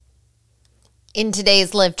In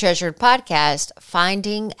today's Live Treasured podcast,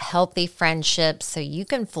 Finding Healthy Friendships So You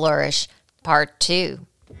Can Flourish, Part 2.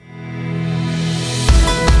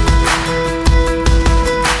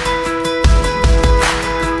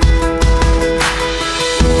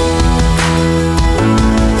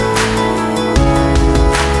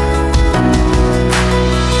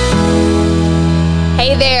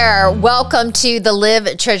 Hey there, welcome to the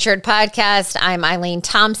Live Treasured podcast. I'm Eileen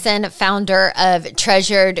Thompson, founder of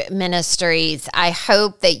Treasured Ministries. I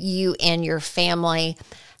hope that you and your family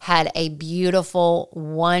had a beautiful,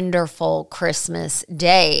 wonderful Christmas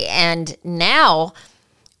day. And now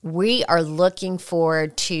we are looking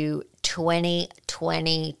forward to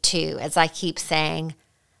 2022. As I keep saying,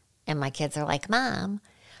 and my kids are like, Mom,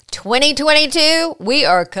 2022, we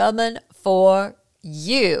are coming for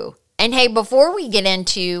you. And hey, before we get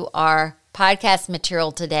into our podcast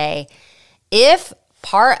material today, if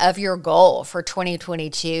part of your goal for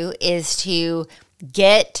 2022 is to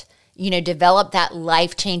develop that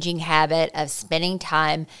life-changing habit of spending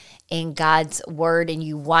time in God's Word, and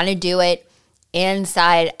you want to do it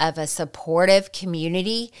inside of a supportive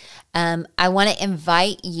community, I want to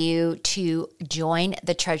invite you to join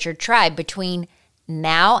the Treasured Tribe between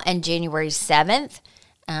now and January 7th.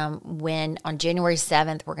 When on January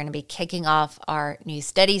 7th, we're going to be kicking off our new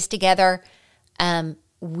studies together.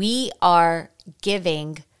 We are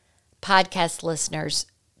giving podcast listeners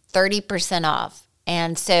 30% off.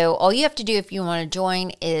 And so all you have to do if you want to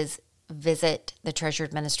join is visit the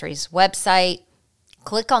Treasured Ministries website,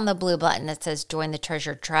 click on the blue button that says Join the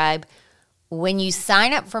Treasured Tribe. When you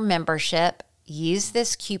sign up for membership, use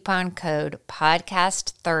this coupon code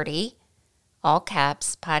podcast30, all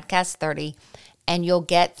caps, podcast30, and you'll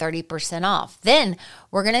get 30% off. Then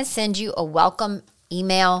we're going to send you a welcome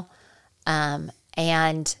email,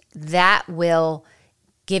 and that will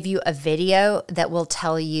give you a video that will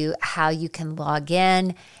tell you how you can log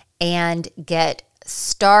in and get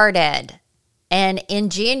started. And in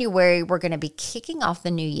January, we're going to be kicking off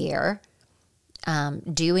the new year,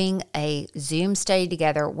 doing a Zoom study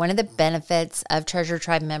together. One of the benefits of Treasure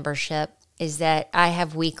Tribe membership is that I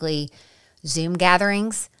have weekly Zoom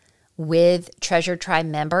gatherings with Treasure Tribe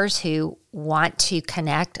members who want to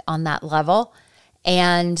connect on that level.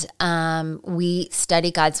 And we study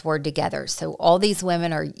God's Word together. So all these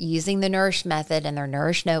women are using the Nourish Method and their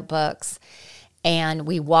Nourish notebooks, and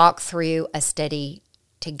we walk through a study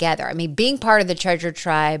together. I mean, being part of the Treasure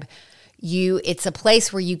Tribe, it's a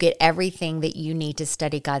place where you get everything that you need to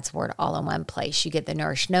study God's Word all in one place. You get the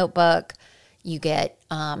Nourish notebook, you get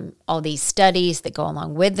all these studies that go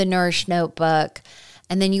along with the Nourish notebook,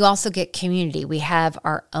 and then you also get community. We have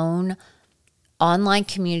our own online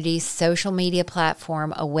community, social media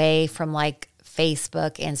platform away from like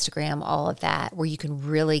Facebook, Instagram, all of that, where you can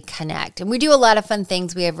really connect. And we do a lot of fun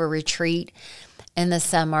things. We have a retreat in the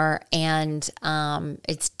summer, and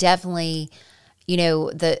it's definitely,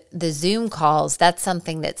 the Zoom calls, that's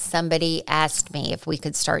something that somebody asked me if we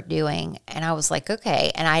could start doing. And I was like,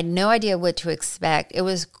 okay. And I had no idea what to expect. It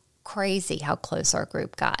was crazy how close our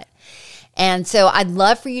group got. And so I'd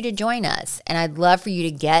love for you to join us, and I'd love for you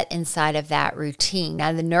to get inside of that routine.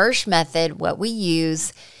 Now, the Nourish Method, what we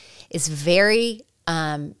use is very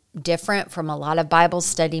different from a lot of Bible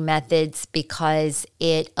study methods because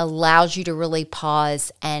it allows you to really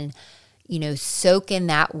pause and, soak in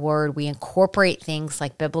that word. We incorporate things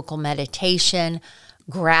like biblical meditation,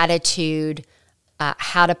 gratitude,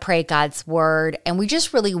 how to pray God's Word, and we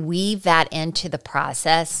just really weave that into the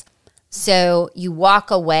process. So you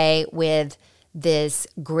walk away with this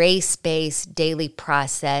grace-based daily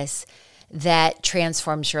process that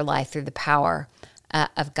transforms your life through the power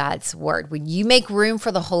of God's Word. When you make room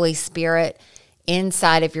for the Holy Spirit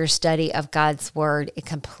inside of your study of God's Word, it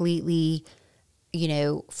completely,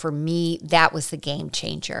 for me, that was the game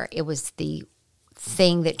changer. It was the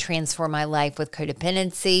thing that transformed my life with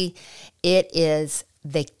codependency. It is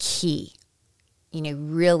the key,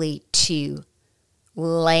 really to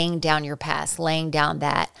laying down your past, laying down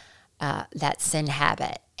that sin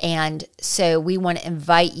habit. And so we want to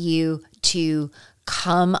invite you to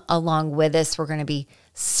come along with us. We're going to be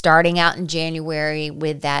starting out in January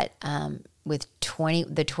with that, the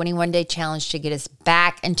 21-day challenge to get us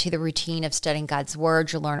back into the routine of studying God's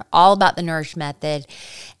Word. You'll learn all about the Nourish Method.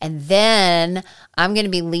 And then I'm going to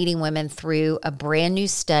be leading women through a brand new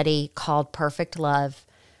study called Perfect Love,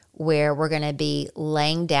 where we're going to be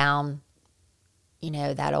laying down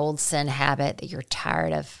that old sin habit that you're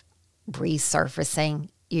tired of resurfacing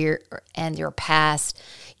your past.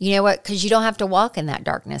 You know what? Because you don't have to walk in that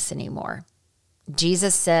darkness anymore.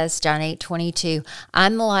 Jesus says, John 8:22,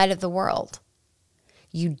 I'm the light of the world.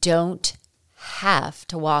 You don't have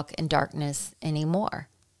to walk in darkness anymore.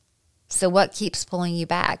 So what keeps pulling you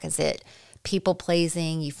back? Is it people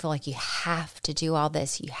pleasing? You feel like you have to do all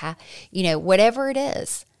this. You have, whatever it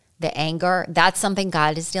is, the anger, that's something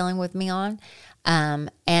God is dealing with me on.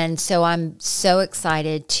 And so I'm so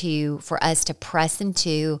excited for us to press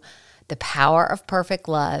into the power of perfect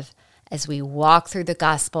love as we walk through the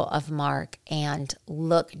Gospel of Mark and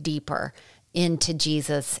look deeper into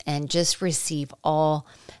Jesus and just receive all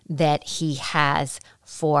that he has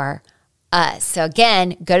for us. So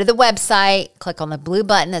again, go to the website, click on the blue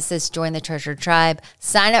button that says Join the Treasure Tribe,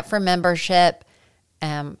 sign up for membership.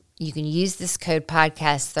 You can use this code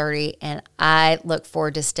podcast30, and I look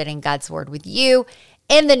forward to studying God's Word with you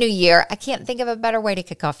in the new year. I can't think of a better way to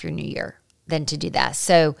kick off your new year than to do that.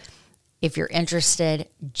 So if you're interested,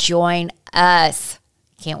 join us.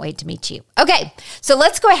 Can't wait to meet you. Okay, so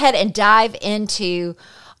let's go ahead and dive into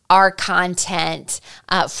our content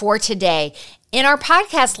for today. In our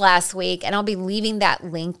podcast last week, and I'll be leaving that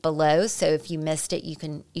link below, so if you missed it, you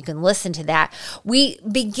can listen to that. We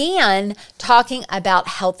began talking about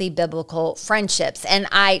healthy biblical friendships, and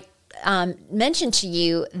I mentioned to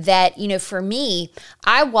you that, for me,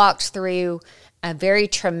 I walked through a very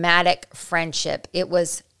traumatic friendship. It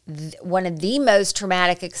was one of the most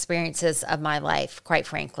traumatic experiences of my life, quite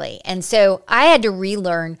frankly. And so I had to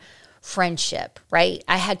relearn friendship, right?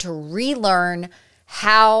 I had to relearn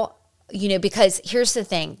how, because here's the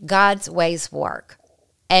thing, God's ways work.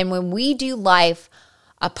 And when we do life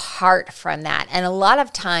apart from that, and a lot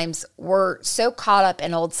of times we're so caught up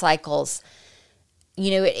in old cycles,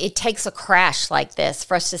 it takes a crash like this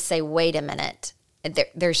for us to say, wait a minute,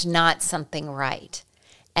 there's not something right.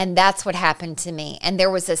 And that's what happened to me. And there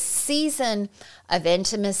was a season of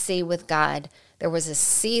intimacy with God. There was a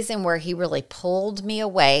season where he really pulled me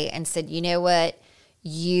away and said, you know what?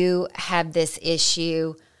 You have this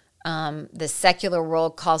issue. The secular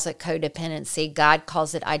world calls it codependency. God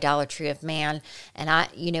calls it idolatry of man. And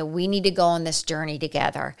we need to go on this journey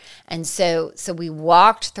together. And so we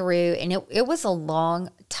walked through, and it was a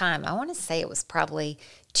long time. I want to say it was probably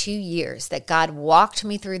 2 years that God walked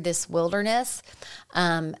me through this wilderness.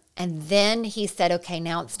 And then he said, okay,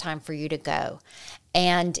 now it's time for you to go.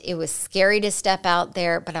 And it was scary to step out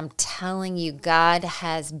there, but I'm telling you, God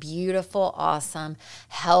has beautiful, awesome,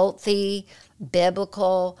 healthy,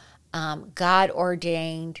 biblical,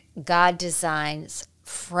 God-ordained, God-designed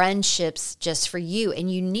friendships just for you. And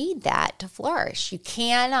you need that to flourish. You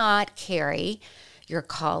cannot carry your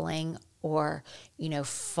calling or,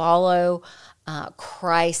 follow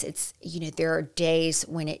Christ. It's, there are days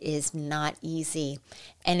when it is not easy.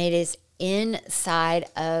 And it is inside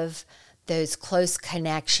of those close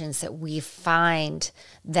connections that we find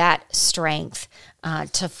that strength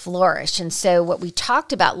to flourish. And so what we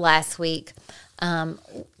talked about last week,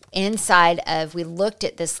 we looked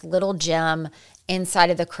at this little gem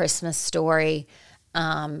inside of the Christmas story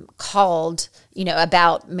called,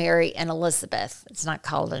 about Mary and Elizabeth. It's not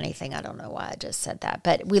called anything. I don't know why I just said that.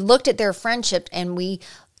 But we looked at their friendship and we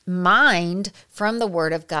mined from the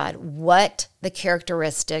Word of God what the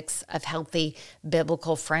characteristics of healthy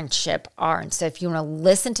biblical friendship are. And so if you want to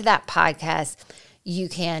listen to that podcast, you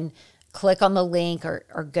can click on the link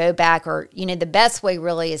or go back, or, the best way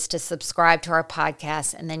really is to subscribe to our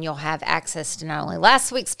podcast, and then you'll have access to not only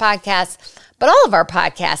last week's podcast, but all of our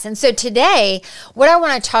podcasts. And so today, what I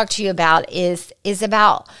want to talk to you about is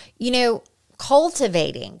about,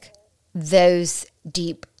 cultivating those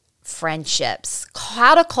deep friendships,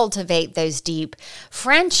 how to cultivate those deep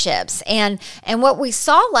friendships. And what we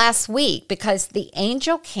saw last week, because the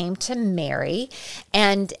angel came to Mary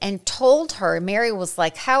and told her, Mary was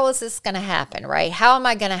like, how is this going to happen, right? How am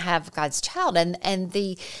I going to have God's child? And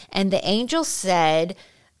the angel said,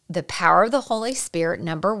 the power of the Holy Spirit,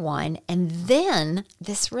 number one, and then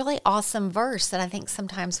this really awesome verse that I think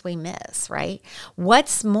sometimes we miss, right?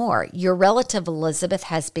 What's more, your relative Elizabeth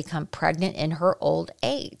has become pregnant in her old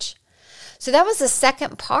age. So that was the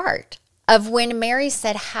second part of when Mary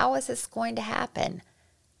said, how is this going to happen?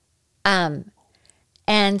 And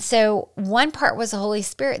so one part was the Holy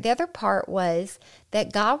Spirit. The other part was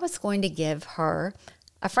that God was going to give her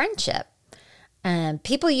a friendship.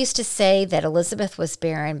 People used to say that Elizabeth was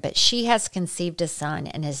barren, but she has conceived a son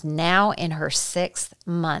and is now in her 6th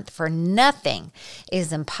month, for nothing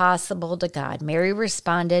is impossible to God. Mary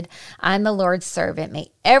responded, I'm the Lord's servant. May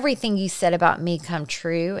everything you said about me come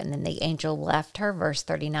true. And then the angel left her. Verse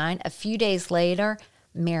 39, a few days later,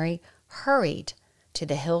 Mary hurried to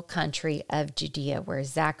the hill country of Judea where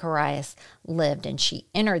Zacharias lived, and she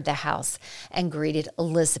entered the house and greeted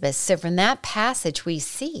Elizabeth. So from that passage, we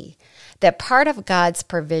see that part of God's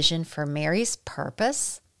provision for Mary's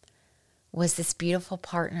purpose was this beautiful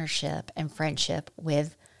partnership and friendship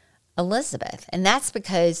with Elizabeth. And that's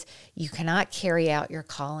because you cannot carry out your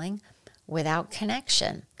calling without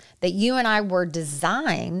connection. That you and I were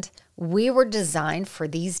designed for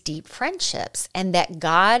these deep friendships, and that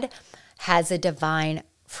God has a divine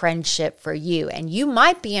friendship for you. And you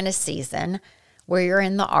might be in a season where you're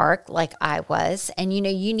in the ark like I was, and you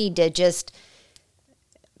need to just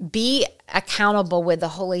be accountable with the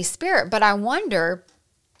Holy Spirit. But I wonder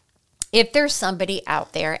if there's somebody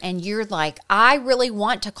out there and you're like, I really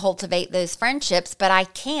want to cultivate those friendships, but I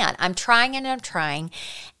can't. I'm trying and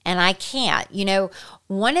I can't.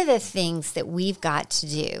 One of the things that we've got to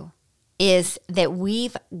do is that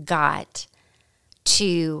we've got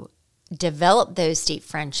to develop those deep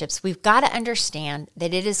friendships. We've got to understand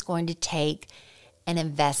that it is going to take an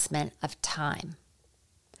investment of time.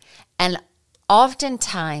 And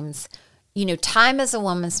oftentimes, time is a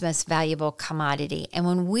woman's most valuable commodity. And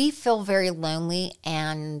when we feel very lonely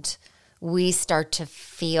and we start to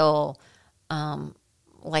feel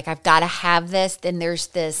like I've got to have this, then there's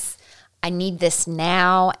this, I need this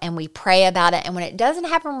now, and we pray about it. And when it doesn't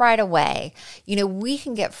happen right away, we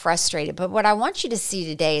can get frustrated. But what I want you to see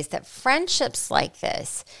today is that friendships like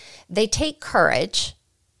this, they take courage.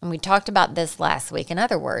 And we talked about this last week. In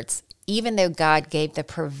other words, even though God gave the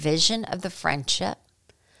provision of the friendship,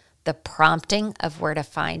 the prompting of where to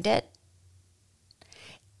find it,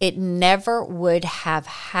 it never would have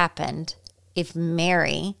happened if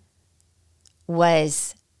Mary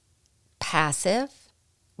was passive,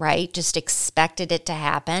 right? Just expected it to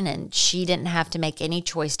happen, and she didn't have to make any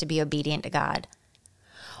choice to be obedient to God.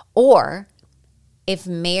 Or if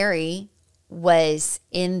Mary was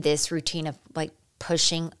in this routine of like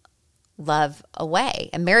pushing love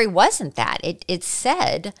away. And Mary wasn't that. It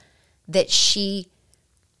said that she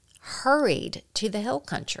hurried to the hill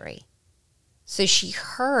country. So she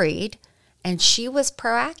hurried and she was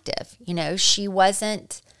proactive. She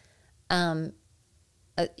wasn't,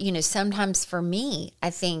 sometimes for me,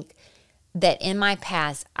 I think that in my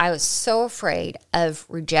past, I was so afraid of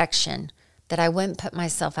rejection that I wouldn't put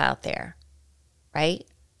myself out there, right?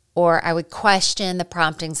 Or I would question the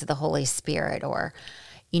promptings of the Holy Spirit, or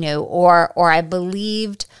I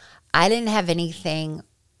believed I didn't have anything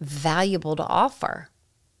valuable to offer.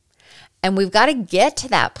 And we've got to get to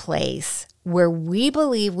that place where we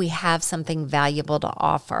believe we have something valuable to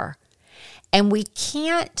offer. And we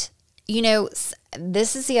can't,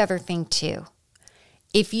 this is the other thing too.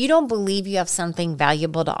 If you don't believe you have something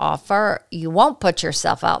valuable to offer, you won't put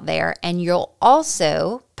yourself out there, and you'll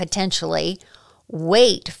also potentially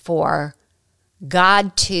wait for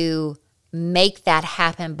God to make that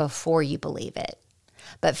happen before you believe it.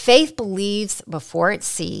 But faith believes before it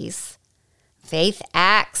sees. Faith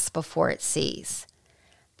acts before it sees.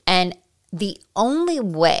 And the only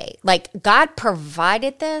way, like God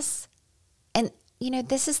provided this, and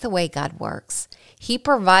this is the way God works. He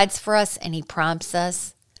provides for us and he prompts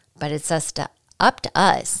us, but it's up to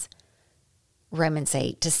us, Romans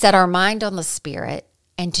 8, to set our mind on the Spirit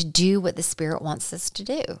and to do what the Spirit wants us to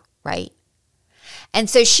do, right? And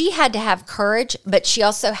so she had to have courage, but she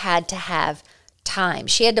also had to have time.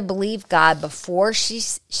 She had to believe God before she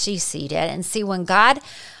seeded. And see, when God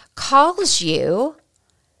calls you,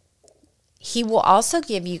 he will also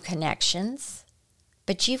give you connections,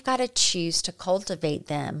 but you've got to choose to cultivate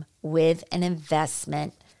them with an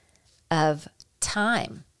investment of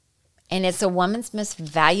time. And it's a woman's most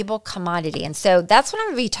valuable commodity. And so that's what I'm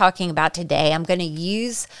going to be talking about today. I'm going to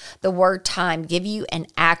use the word time, give you an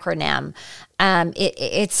acronym.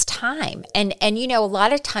 It's time. And a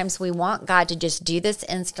lot of times we want God to just do this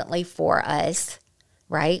instantly for us,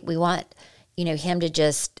 right? We want, him to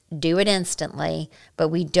just do it instantly, but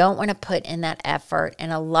we don't want to put in that effort.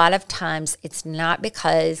 And a lot of times it's not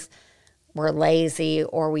because we're lazy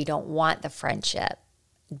or we don't want the friendship.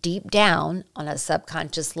 Deep down on a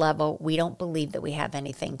subconscious level, we don't believe that we have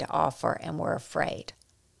anything to offer and we're afraid.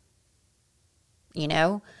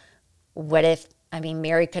 What if,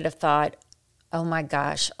 Mary could have thought, oh my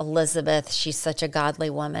gosh, Elizabeth, she's such a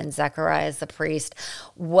godly woman. Zechariah is the priest.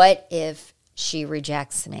 What if she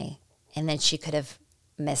rejects me? And then she could have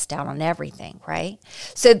missed out on everything, right?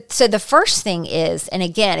 So the first thing is, and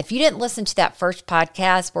again, if you didn't listen to that first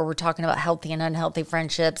podcast where we're talking about healthy and unhealthy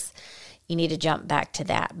friendships, you need to jump back to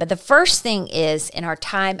that. But the first thing is, in our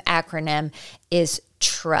time acronym, is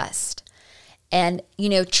trust. And,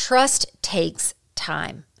 trust takes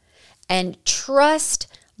time. And trust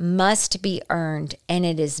must be earned, and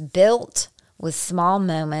it is built with small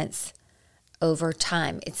moments over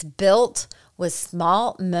time. It's built with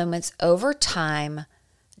small moments over time,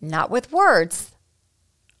 not with words.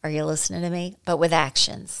 Are you listening to me? But with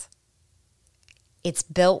actions. It's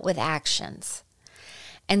built with actions.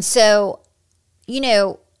 And so,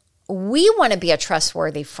 we want to be a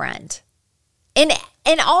trustworthy friend in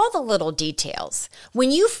all the little details.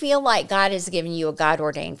 When you feel like God has given you a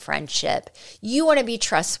God-ordained friendship, you want to be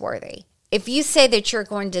trustworthy. If you say that you're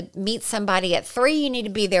going to meet somebody at 3, you need to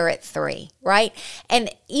be there at 3, right? And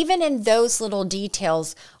even in those little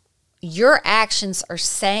details, your actions are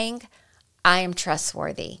saying, I am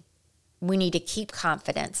trustworthy. We need to keep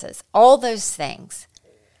confidences, all those things.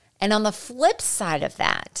 And on the flip side of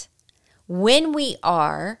that, when we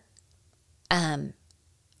are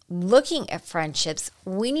looking at friendships,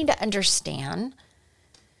 we need to understand,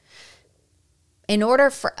 in order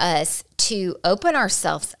for us to open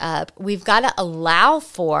ourselves up, we've got to allow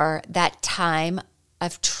for that time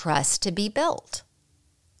of trust to be built.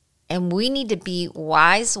 And we need to be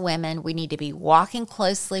wise women. We need to be walking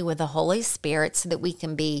closely with the Holy Spirit so that we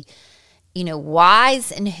can be,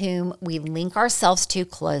 wise in whom we link ourselves to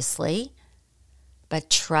closely. But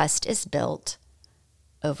trust is built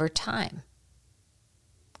over time.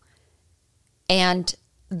 And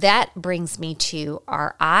that brings me to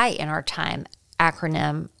our I in our time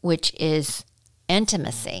acronym, which is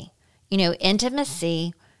intimacy.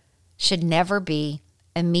 Intimacy should never be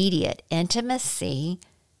immediate. Intimacy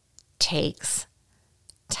takes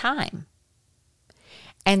time.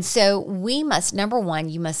 And so we must, number one,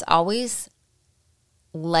 you must always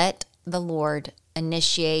let the Lord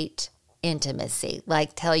initiate intimacy.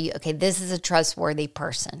 Like tell you, okay, this is a trustworthy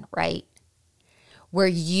person, right? Where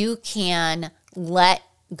you can let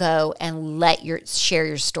go and share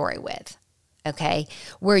your story with, okay?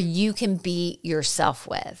 Where you can be yourself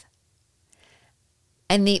with.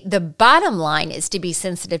 And the bottom line is to be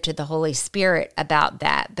sensitive to the Holy Spirit about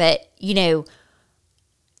that. But,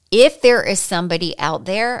 if there is somebody out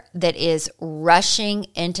there that is rushing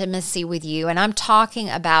intimacy with you, and I'm talking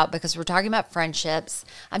about, because we're talking about friendships,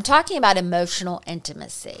 I'm talking about emotional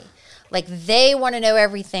intimacy. Like they want to know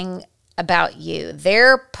everything about you.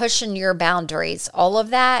 They're pushing your boundaries. All of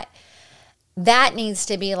that needs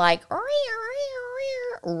to be like,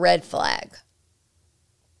 red flag.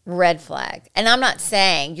 Red flag. And I'm not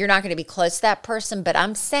saying you're not going to be close to that person, but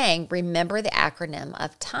I'm saying remember the acronym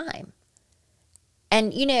of time.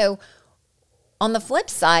 And, on the flip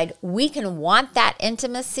side, we can want that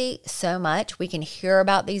intimacy so much. We can hear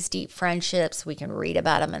about these deep friendships. We can read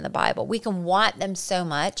about them in the Bible. We can want them so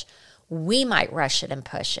much, we might rush it and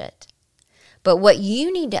push it. But what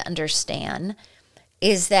you need to understand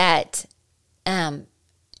is that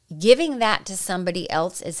giving that to somebody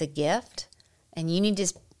else is a gift, and you need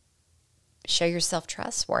to show yourself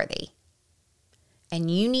trustworthy. And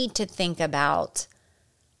you need to think about,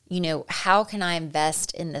 how can I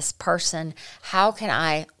invest in this person? How can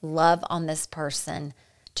I love on this person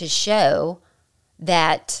to show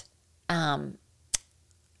that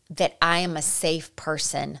that I am a safe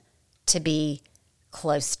person to be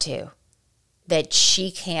close to, that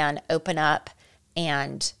she can open up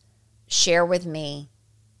and share with me,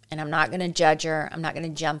 and I'm not going to judge her. I'm not going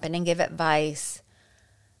to jump in and give advice.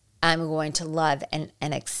 I'm going to love and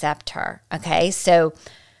accept her. Okay, so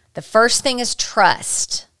the first thing is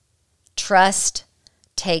trust. Trust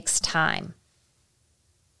takes time.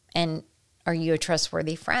 And are you a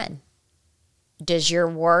trustworthy friend? Does your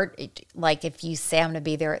word, like if you say I'm going to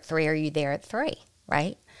be there at 3, are you there at 3,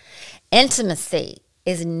 right? Intimacy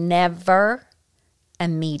is never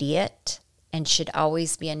immediate and should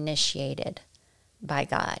always be initiated by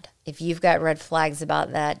God. If you've got red flags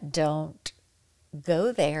about that, don't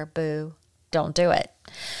go there, boo. Don't do it.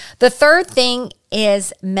 The third thing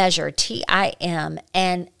is measure, TIM.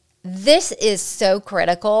 And this is so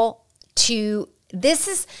critical to,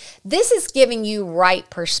 this is giving you right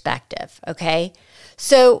perspective, okay?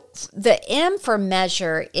 So the M for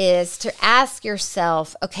measure is to ask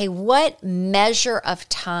yourself, okay, what measure of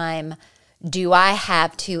time do I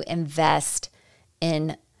have to invest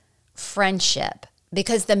in friendship?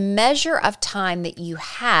 Because the measure of time that you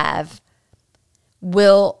have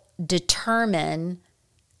will determine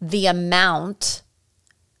the amount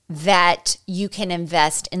that you can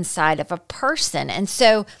invest inside of a person. And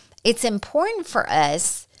so it's important for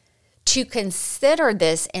us to consider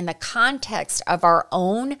this in the context of our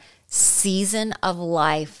own season of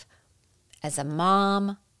life as a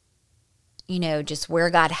mom, just where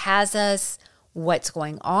God has us, what's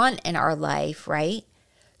going on in our life, right?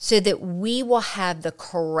 So that we will have the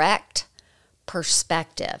correct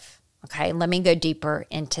perspective. Okay, let me go deeper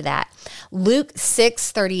into that. Luke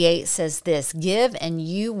 6:38 says this, give and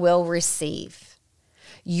you will receive.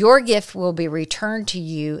 Your gift will be returned to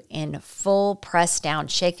you in full, pressed down,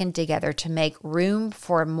 shaken together to make room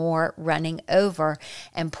for more, running over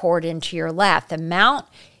and poured into your lap. The amount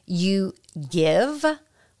you give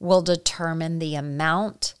will determine the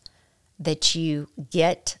amount that you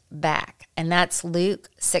get back. And that's Luke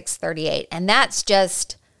 6:38. And that's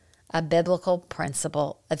just a biblical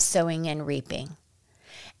principle of sowing and reaping.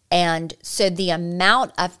 And so the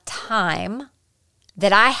amount of time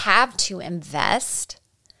that I have to invest,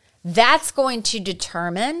 that's going to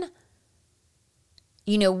determine,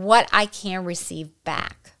 what I can receive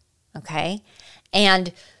back. Okay.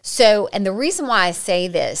 And the reason why I say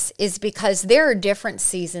this is because there are different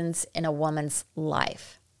seasons in a woman's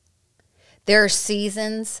life. There are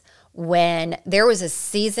seasons when there was a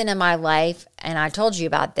season in my life, and I told you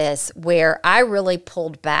about this, where I really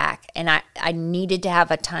pulled back and I needed to have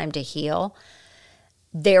a time to heal.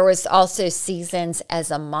 There was also seasons as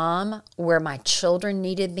a mom where my children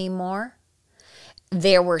needed me more.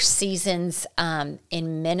 There were seasons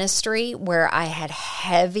in ministry where I had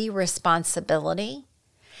heavy responsibility.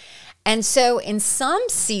 And so in some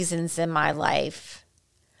seasons in my life,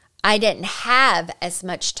 I didn't have as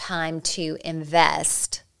much time to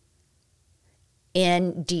invest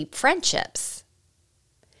in deep friendships.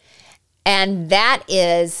 And that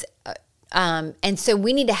is, and so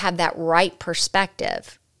we need to have that right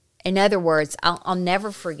perspective. In other words, I'll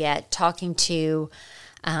never forget talking to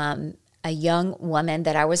a young woman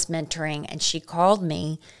that I was mentoring, and she called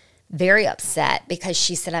me very upset because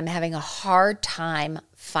she said, I'm having a hard time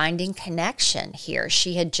finding connection here.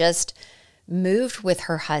 She had just moved with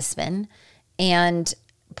her husband, and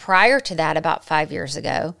prior to that, about 5 years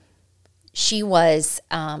ago, she was,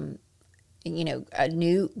 a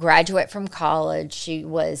new graduate from college. She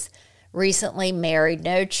was recently married,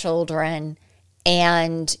 no children.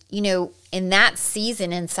 And, in that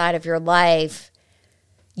season inside of your life,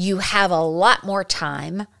 you have a lot more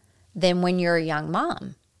time than when you're a young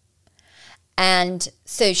mom. And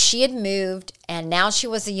so she had moved, and now she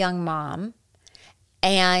was a young mom.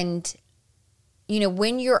 And,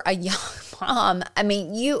 when you're a young mom,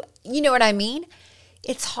 you know what I mean?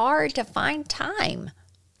 It's hard to find time.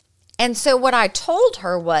 And so what I told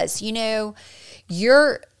her was, you've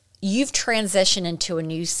transitioned into a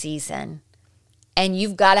new season, and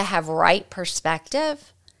you've got to have right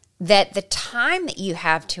perspective that the time that you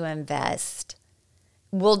have to invest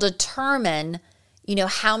will determine,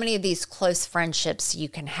 how many of these close friendships you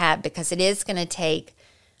can have, because it is going to take,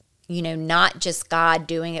 not just God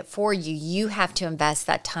doing it for you. You have to invest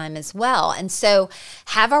that time as well. And so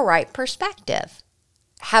have a right perspective.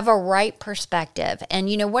 Have a right perspective. And,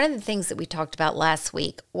 one of the things that we talked about last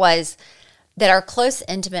week was that our close,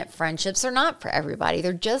 intimate friendships are not for everybody.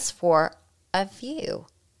 They're just for a few.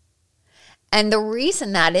 And the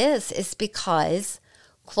reason that is because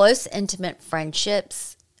close, intimate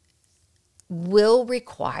friendships will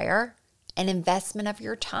require an investment of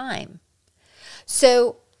your time.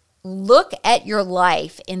 So look at your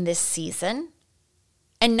life in this season.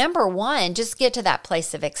 And number one, just get to that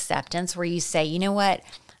place of acceptance where you say, you know what,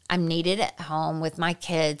 I'm needed at home with my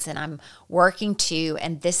kids and I'm working too,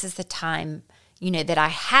 and this is the time, that I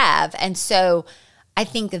have. And so I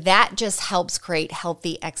think that just helps create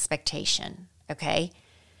healthy expectation, okay?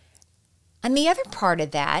 And the other part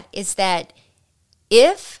of that is that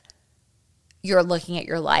if you're looking at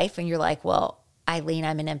your life and you're like, well, Eileen,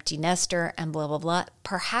 I'm an empty nester and blah, blah, blah,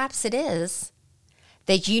 perhaps it is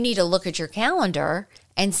that you need to look at your calendar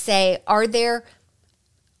and say, are there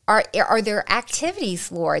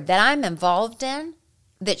activities, Lord, that I'm involved in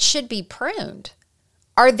that should be pruned?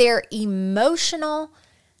 Are there emotional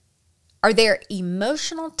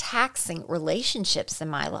taxing relationships in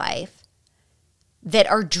my life that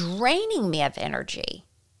are draining me of energy?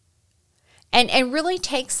 And really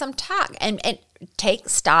take some talk and take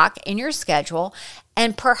stock in your schedule.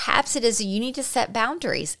 And perhaps it is that you need to set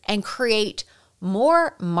boundaries and create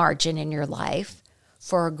more margin in your life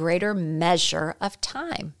for a greater measure of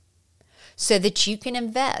time so that you can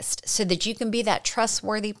invest, so that you can be that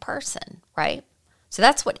trustworthy person, right? So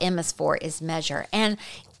that's what M is for, is measure. And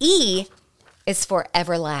E is for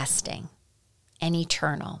everlasting and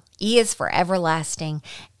eternal. E is for everlasting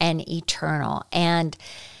and eternal. And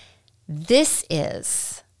this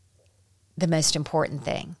is the most important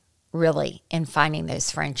thing, really, in finding those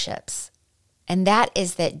friendships. And that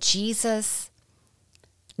is that Jesus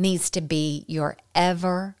needs to be your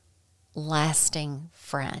everlasting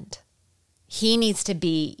friend. He needs to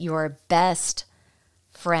be your best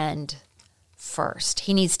friend first.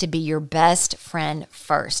 He needs to be your best friend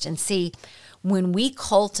first. And see, when we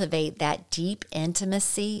cultivate that deep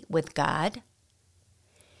intimacy with God,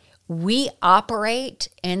 we operate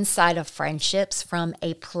inside of friendships from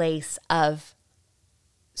a place of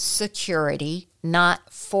security, not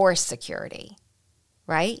for security,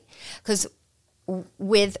 right? Because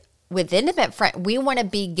with intimate friends, we want to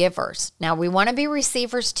be givers. Now, we want to be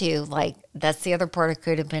receivers too. Like, that's the other part of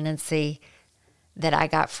codependency that I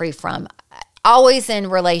got free from. Always in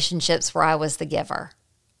relationships where I was the giver.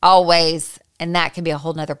 Always. And that can be a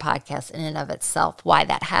whole nother podcast in and of itself, why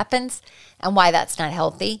that happens and why that's not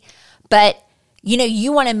healthy. But,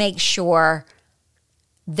 you want to make sure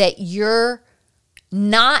that you're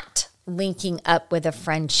not linking up with a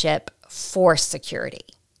friendship for security,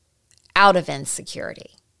 out of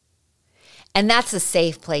insecurity. And that's a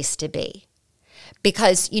safe place to be.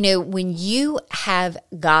 Because, when you have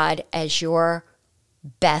God as your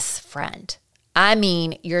best friend, I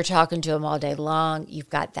mean, you're talking to him all day long,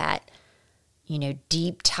 you've got that,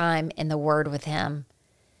 deep time in the Word with him,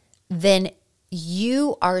 then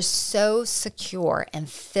you are so secure and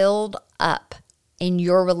filled up in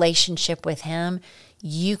your relationship with him,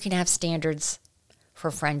 you can have standards for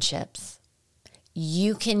friendships.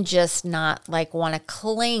 You can just not want to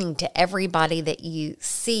cling to everybody that you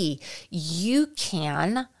see. You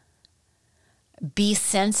can be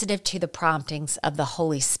sensitive to the promptings of the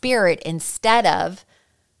Holy Spirit instead of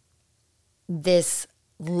this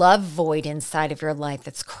love void inside of your life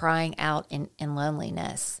that's crying out in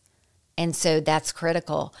loneliness. And so that's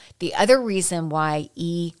critical. The other reason why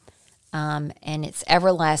and it's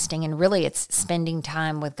everlasting, and really it's spending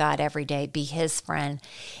time with God every day, be his friend,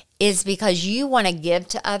 is because you want to give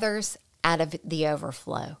to others out of the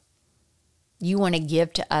overflow. You want to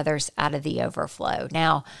give to others out of the overflow.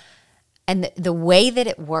 Now, and the way that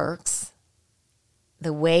it works,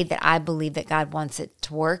 the way that I believe that God wants it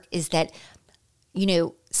to work is that,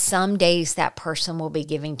 some days that person will be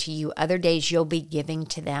giving to you, other days you'll be giving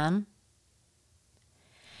to them.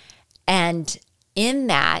 And in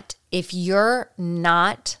that, if you're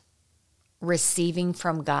not receiving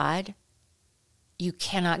from God, you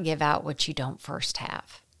cannot give out what you don't first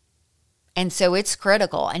have. And so it's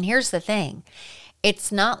critical. And here's the thing.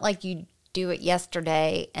 It's not like you do it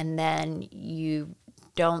yesterday and then you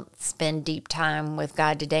don't spend deep time with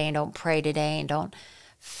God today and don't pray today and don't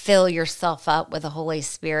fill yourself up with the Holy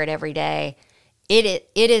Spirit every day. It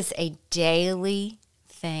is a daily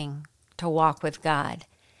thing to walk with God.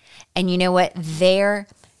 And you know what? There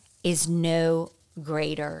is no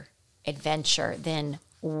greater adventure than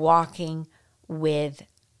walking with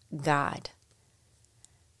God.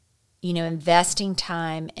 Investing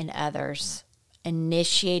time in others,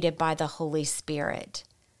 initiated by the Holy Spirit,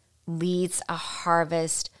 leads a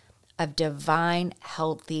harvest of divine,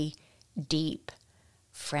 healthy, deep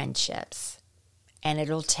friendships. And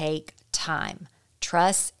it'll take time,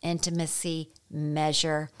 trust, intimacy,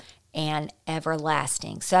 measure, and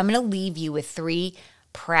everlasting. So I'm going to leave you with 3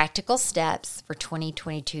 practical steps for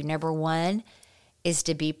 2022. Number 1 is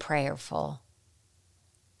to be prayerful.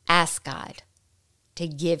 Ask God to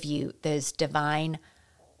give you those divine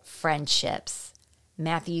friendships.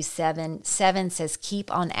 Matthew 7:7 says, keep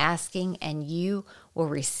on asking and you will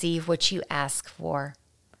receive what you ask for.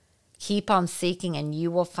 Keep on seeking and you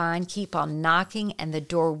will find. Keep on knocking and the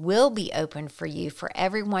door will be open for you. For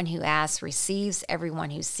everyone who asks receives, everyone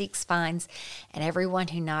who seeks finds, and everyone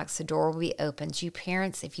who knocks the door will be opened. You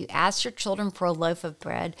parents, if you ask your children for a loaf of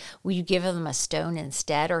bread, will you give them a stone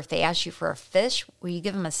instead? Or if they ask you for a fish, will you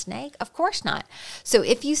give them a snake? Of course not. So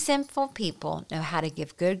if you sinful people know how to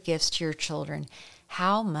give good gifts to your children,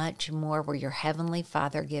 how much more will your heavenly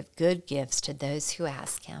Father give good gifts to those who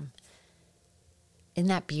ask him? Isn't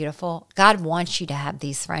that beautiful? God wants you to have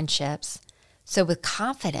these friendships. So with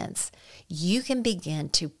confidence, you can begin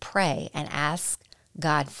to pray and ask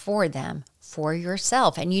God for them for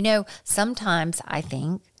yourself. And sometimes I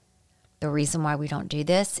think the reason why we don't do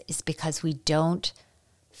this is because we don't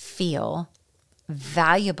feel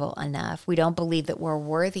valuable enough. We don't believe that we're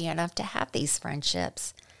worthy enough to have these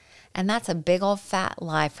friendships. And that's a big old fat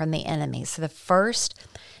lie from the enemy. So the first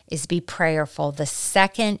is be prayerful. The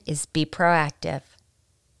second is be proactive,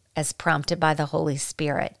 as prompted by the Holy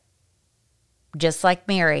Spirit. Just like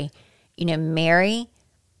Mary, Mary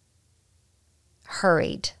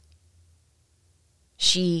hurried.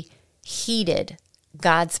 She heeded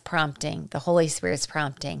God's prompting, the Holy Spirit's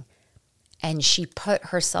prompting, and she put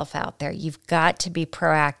herself out there. You've got to be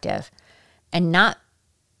proactive and not,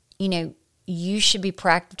 you should be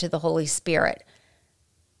proactive to the Holy Spirit,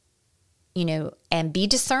 and be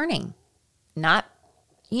discerning, not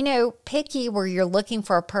picky where you're looking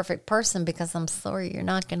for a perfect person, because I'm sorry, you're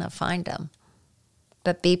not going to find them.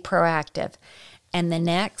 But be proactive. And the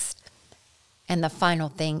next and the final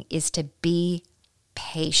thing is to be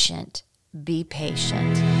patient. Be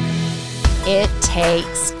patient. It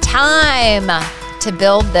takes time to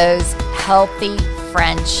build those healthy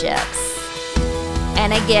friendships.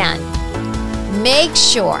 And again, make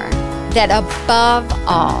sure that above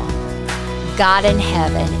all, God in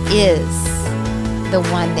heaven is the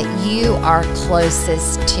one that you are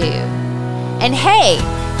closest to. And hey,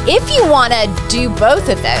 if you want to do both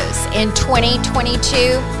of those in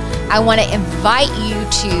 2022, I want to invite you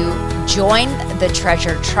to join the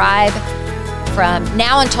Treasure Tribe. From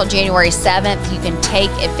now until January 7th, you can take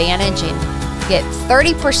advantage and get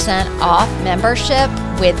 30% off membership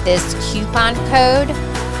with this coupon code,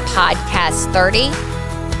 podcast30.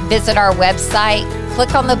 Visit our website,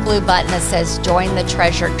 click on the blue button that says Join the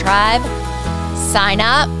Treasure Tribe, sign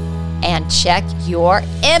up, and check your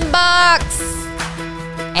inbox.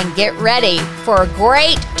 And get ready for a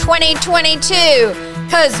great 2022,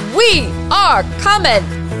 because we are coming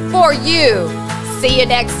for you. See you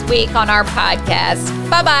next week on our podcast.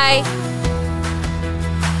 Bye-bye.